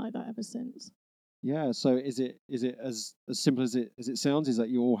running it like that ever since. Yeah. So is it as simple as it sounds? Is that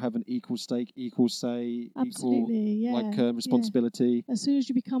you all have an equal stake, equal say, Absolutely, equal responsibility? As soon as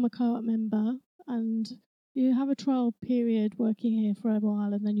you become a co-op member and you have a trial period working here for a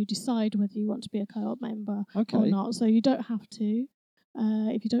while, and then you decide whether you want to be a co-op member or not. So you don't have to.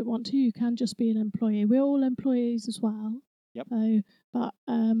 If you don't want to, you can just be an employee. We're all employees as well. Yep.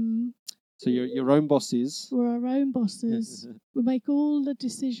 So you're your own bosses. We're our own bosses. We make all the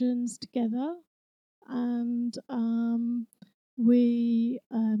decisions together, and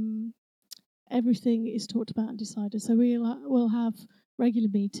everything is talked about and decided. So we'll have regular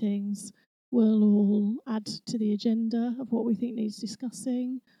meetings. We'll all add to the agenda of what we think needs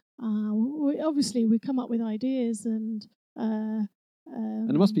discussing. We come up with ideas and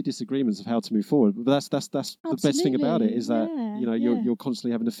there must be disagreements of how to move forward. But that's the best thing about it is that you're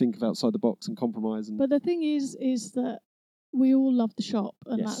constantly having to think outside the box and compromise. But the thing is that we all love the shop,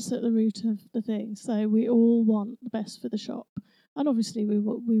 and that's at the root of the thing. So we all want the best for the shop, and obviously we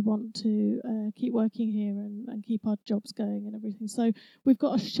want to keep working here and keep our jobs going and everything. So we've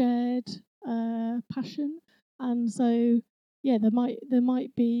got a shared passion, and so there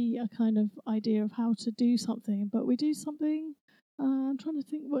might be a kind of idea of how to do something, but we do something. I'm trying to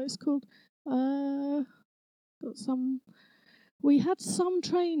think what it's called. We had some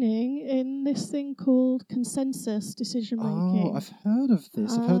training in this thing called consensus decision making. Oh, I've heard of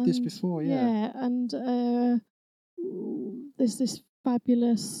this. I've heard this before, yeah. Yeah, and there's this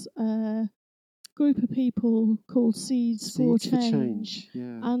fabulous group of people called Seeds for Change.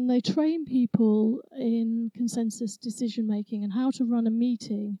 Yeah. And they train people in consensus decision making and how to run a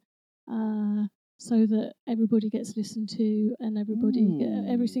meeting so that everybody gets listened to and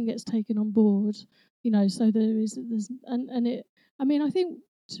everything gets taken on board. So there's I think,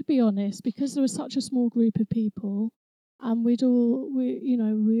 to be honest, because there was such a small group of people and we all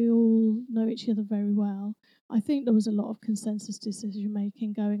know each other very well, I think there was a lot of consensus decision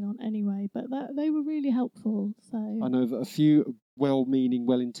making going on anyway, but they were really helpful. So I know that a few well-meaning,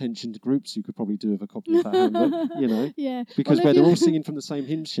 well-intentioned groups you could probably do with a copy of that handbook, yeah, because they're all singing from the same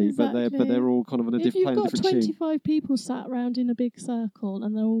hymn sheet, exactly. but they're all kind of on a different tune. If you've got 25 people sat around in a big circle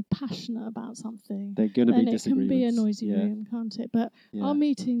and they're all passionate about something, they're going to be disagreements. It can be a noisy room, can't it? But our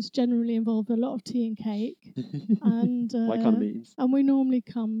meetings generally involve a lot of tea and cake, and my kind of meetings. And we normally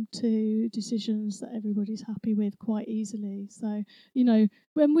come to decisions that everybody's happy with quite easily. So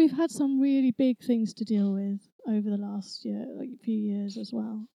when we've had some really big things to deal with over the last few years as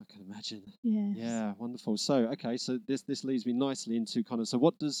well. I can imagine. Yes. Yeah, wonderful. So this leads me nicely into kind of, so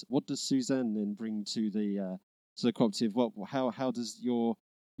what does Suzanne then bring to the the cooperative, how does your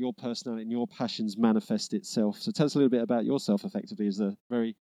personality and your passions manifest itself? So tell us a little bit about yourself. Effectively, is a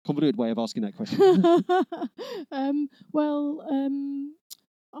very convoluted way of asking that question.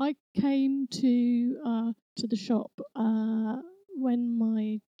 I came to the shop when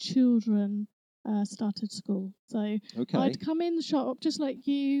my children started school. So Okay. I'd come in the shop just like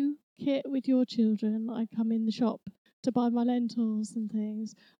you, Kit, with your children. I'd come in the shop to buy my lentils and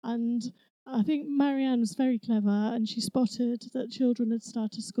things. And I think Marianne was very clever, and she spotted that children had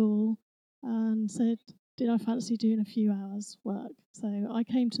started school and said, did I fancy doing a few hours work? So I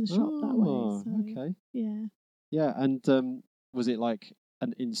came to the shop that way. So, Okay. yeah. Yeah, and was it like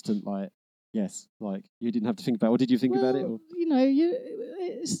an instant, like, yes, like you didn't have to think about it, or did you think about it? Or?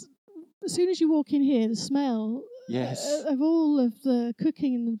 It's, as soon as you walk in here, the smell Yes. of all of the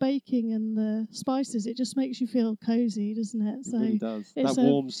cooking and the baking and the spices, it just makes you feel cosy, doesn't it? So it really does. That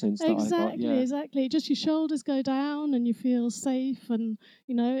warm sense that I got. Yeah. Exactly. Just your shoulders go down and you feel safe, and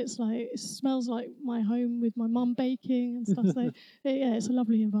it's like it smells like my home with my mum baking and stuff. So it's a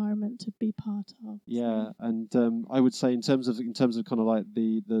lovely environment to be part of. Yeah, so. And I would say in terms of kind of like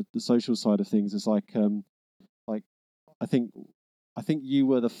the social side of things, it's like I think you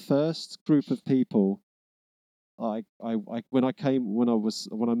were the first group of people. When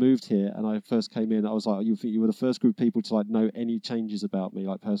I moved here and I first came in, I was like, you were the first group of people to like know any changes about me,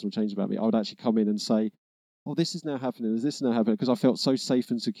 like personal changes about me. I would actually come in and say, "Oh, this is now happening. Is this now happening?" Because I felt so safe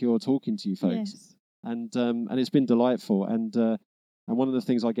and secure talking to you folks. Yes. And it's been delightful. And one of the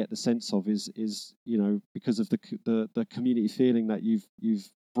things I get the sense of is because of the community feeling that you've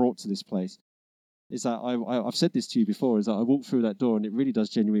brought to this place, is that I've said this to you before, is that I walk through that door and it really does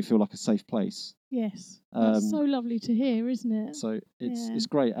genuinely feel like a safe place. Yes, that's so lovely to hear, isn't it? So it's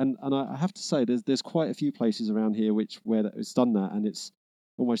great, and I have to say there's quite a few places around here where it's done that, and it's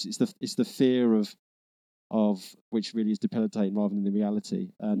almost it's the fear of which really is debilitating rather than the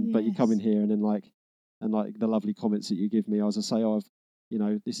reality. But you come in here and then like the lovely comments that you give me, as I say,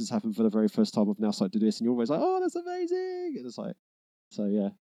 this has happened for the very first time. I've now started to do this, and you're always like, oh, that's amazing, and it's like, so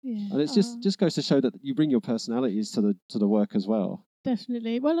yeah. Yeah. And it's just goes to show that you bring your personalities to the work as well.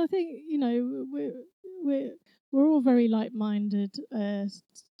 Definitely. Well, I think we're all very like-minded,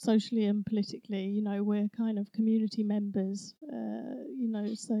 socially and politically. We're kind of community members.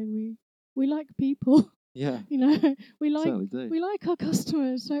 So we like people. Yeah. we like our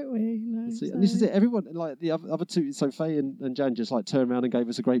customers, don't we? And this is it. Everyone, like the other two, so Faye and Jan, just like turned around and gave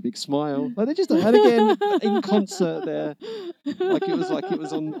us a great big smile. Like they just had again in concert there, like it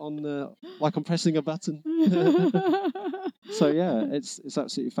was on like I'm pressing a button. So yeah, it's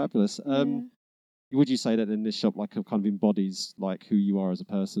absolutely fabulous. Would you say that in this shop, like, kind of embodies like who you are as a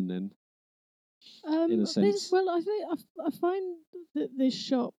person, then? In a sense. I think I find that this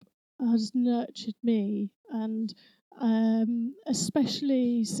shop has nurtured me, and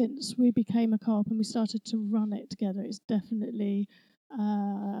especially since we became a co-op and we started to run it together, it's definitely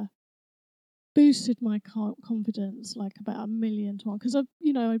boosted my confidence like about 1,000,000 to 1. Because I've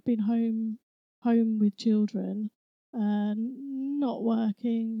been home with children, not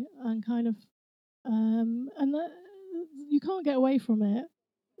working, and kind of you can't get away from it.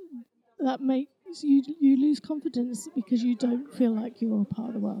 That makes you lose confidence because you don't feel like you're a part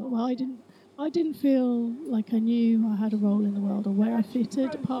of the world. Well, I didn't feel like I knew I had a role in the world or where I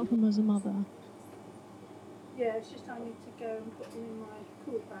fitted, apart from as a mother. Yeah, it's just I need to go and put them in my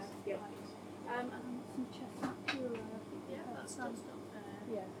cool bag. Yeah. And I want some chestnut puree. Yeah, that's done.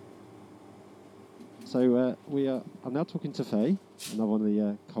 Yeah. So I'm now talking to Faye, another one of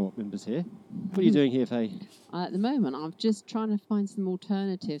the co-op members here. What are you doing here, Faye? At the moment, I'm just trying to find some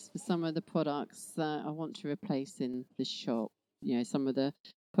alternatives for some of the products that I want to replace in the shop. Some of the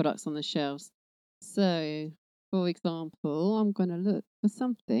products on the shelves. So, for example, I'm going to look for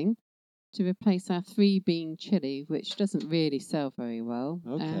something to replace our 3-bean chili, which doesn't really sell very well.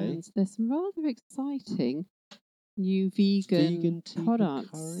 Okay. And there's some rather exciting new vegan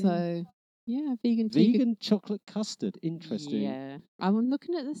products. Curry? So, yeah, vegan chocolate custard. Interesting. Yeah. I'm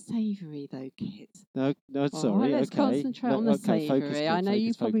looking at the savoury though, kids. No, sorry. Let's concentrate on the savoury. I know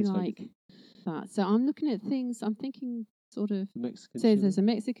you probably like that. So I'm looking at things. I'm thinking sort of. There's a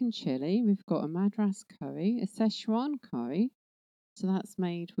Mexican chili. We've got a Madras curry, a Szechuan curry. So that's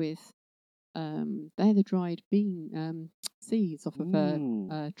made with they're the dried bean seeds off of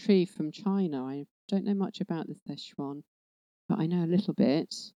a tree from China. I don't know much about the Szechuan, but I know a little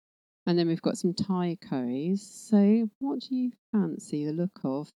bit. And then we've got some Thai curries. So what do you fancy the look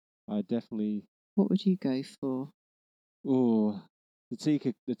of? I definitely... What would you go for? Oh, the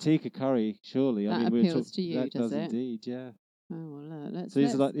tikka curry, surely. That appeals to you, that does it? Indeed, yeah. Let's. So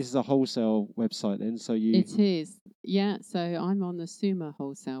this is a wholesale website then. So It is, yeah. So I'm on the Suma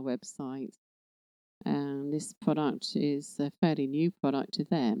wholesale website, and this product is a fairly new product to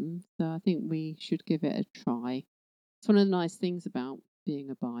them. So I think we should give it a try. It's one of the nice things about being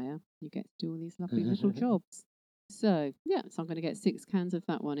a buyer. You get to do all these lovely little jobs. So I'm going to get 6 cans of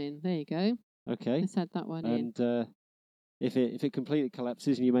that one in. There you go. Okay. Let's add that one in. And if it completely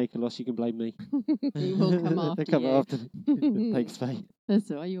collapses and you make a loss, you can blame me. We will come after They come you. after me. Thanks, mate.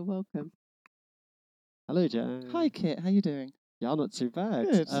 That's all right. You're welcome. Hello, Jan. Hi, Kit. How you doing? Yeah, I'm not too bad.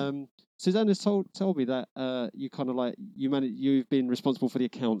 Good. Suzanne has told me that you kind of like you've been responsible for the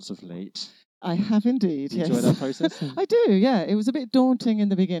accounts of late. I have indeed. Enjoy yes. that process? I do. Yeah, it was a bit daunting in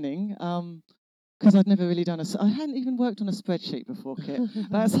the beginning. Because I'd never really I hadn't even worked on a spreadsheet before, Kit.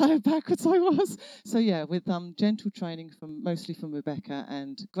 That's how backwards I was. So yeah, with gentle training mostly from Rebecca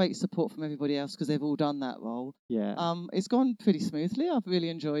and great support from everybody else because they've all done that role. Yeah. It's gone pretty smoothly. I've really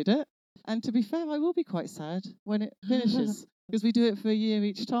enjoyed it. And to be fair, I will be quite sad when it finishes because we do it for a year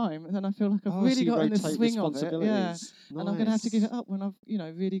each time, and then I feel like I've really got in the swing of it. Yeah. Nice. And I'm going to have to give it up when I've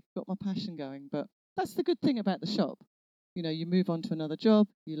really got my passion going. But that's the good thing about the shop. You move on to another job,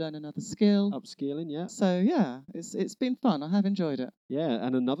 you learn another skill. Upskilling, yeah. So yeah, it's been fun. I have enjoyed it. Yeah,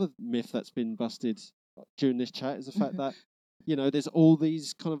 and another myth that's been busted during this chat is the fact that there's all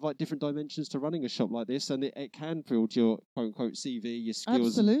these kind of like different dimensions to running a shop like this, and it can build your quote unquote CV, your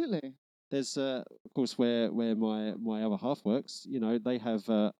skills. Absolutely. There's of course where my other half works. They have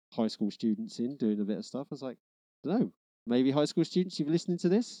high school students in doing a bit of stuff. I was like, I don't know, maybe high school students, you've listening to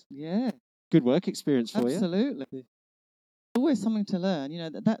this. Yeah. Good work experience for you. Absolutely. Always something to learn.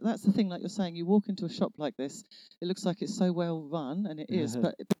 That's the thing. Like you're saying, you walk into a shop like this, it looks like it's so well run, and it is.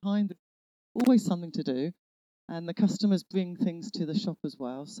 But behind, always something to do, and the customers bring things to the shop as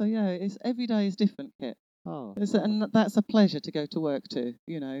well. So yeah, it's every day is different, Kit. Oh. And that's a pleasure to go to work to.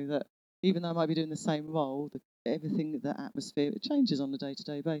 That even though I might be doing the same role, everything, the atmosphere, it changes on a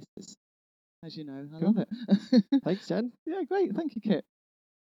day-to-day basis. As you know, I love it. Thanks, Jen. Yeah, great. Thank you, Kit.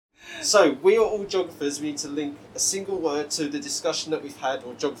 So, we are all geographers. We need to link a single word to the discussion that we've had,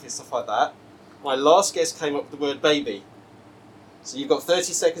 or geography and stuff like that. My last guest came up with the word baby. So you've got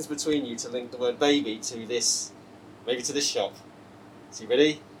 30 seconds between you to link the word baby to this, maybe to this shop. So you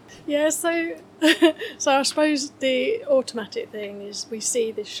ready? Yeah, so I suppose the automatic thing is we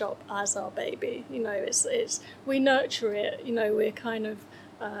see this shop as our baby. It's we nurture it. We're kind of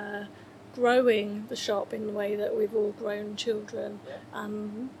growing the shop in the way that we've all grown children.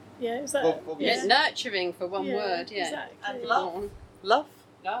 Is that nurturing for one word? Yeah, exactly. And love.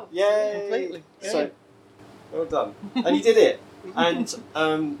 Love. Yay! Completely. So, well done. And you did it. And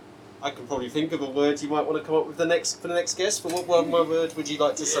I can probably think of a word you might want to come up with for the next guest. But what one word would you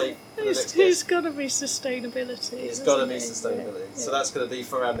like to say for the next guest? It's got to be sustainability. It's got to be sustainability. Yeah. So that's going to be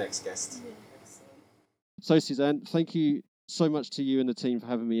for our next guest. Yeah. So Suzanne, thank you so much to you and the team for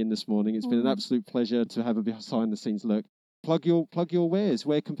having me in this morning. It's been an absolute pleasure to have a behind the scenes look. Plug your wares.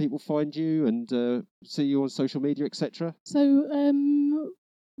 Where can people find you and see you on social media, etc.? So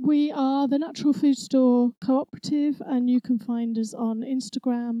we are the Natural Food Store Cooperative, and you can find us on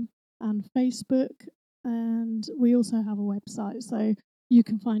Instagram and Facebook, and we also have a website, so you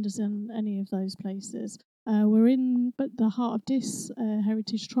can find us in any of those places. We're in the heart of Diss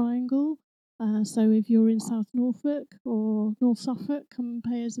Heritage Triangle. So if you're in South Norfolk or North Suffolk, come and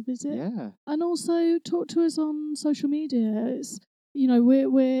pay us a visit. Yeah. And also talk to us on social media. It's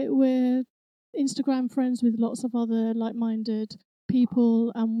we're Instagram friends with lots of other like-minded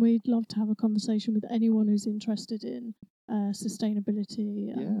people, and we'd love to have a conversation with anyone who's interested in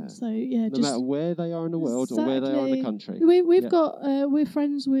sustainability. So no matter where they are in the world or where they are in the country. We've got we're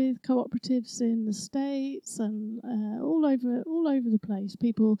friends with cooperatives in the States and all over the place.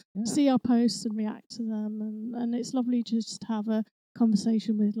 People see our posts and react to them, and it's lovely just to have a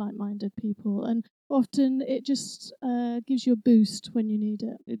conversation with like-minded people. And often it just gives you a boost when you need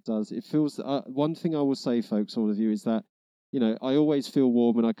it. It does. It feels. One thing I will say, folks, all of you, is that I always feel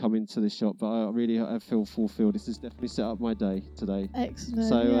warm when I come into this shop, but I feel fulfilled. This has definitely set up my day today. Excellent.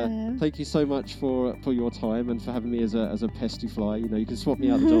 So thank you so much for your time and for having me as a pesty fly. You can swap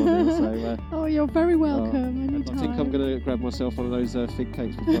me out the door now. So you're very welcome. Anytime. I think I'm going to grab myself one of those fig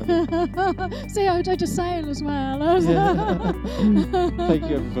cakes before See, I just saying as well. Thank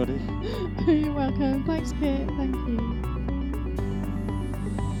you, everybody. You're welcome. Thanks, Kit. Thank you.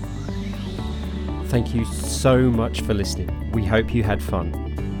 Thank you so much for listening. We hope you had fun.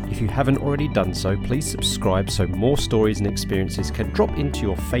 If you haven't already done so, please subscribe so more stories and experiences can drop into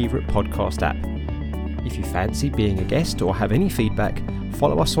your favourite podcast app. If you fancy being a guest or have any feedback,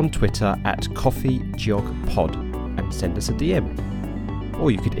 follow us on Twitter at CoffeeGeogPod and send us a DM.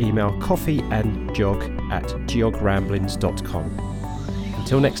 Or you could email coffeeandjog@geogramblings.com.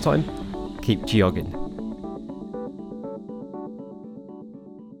 Until next time, keep geogging.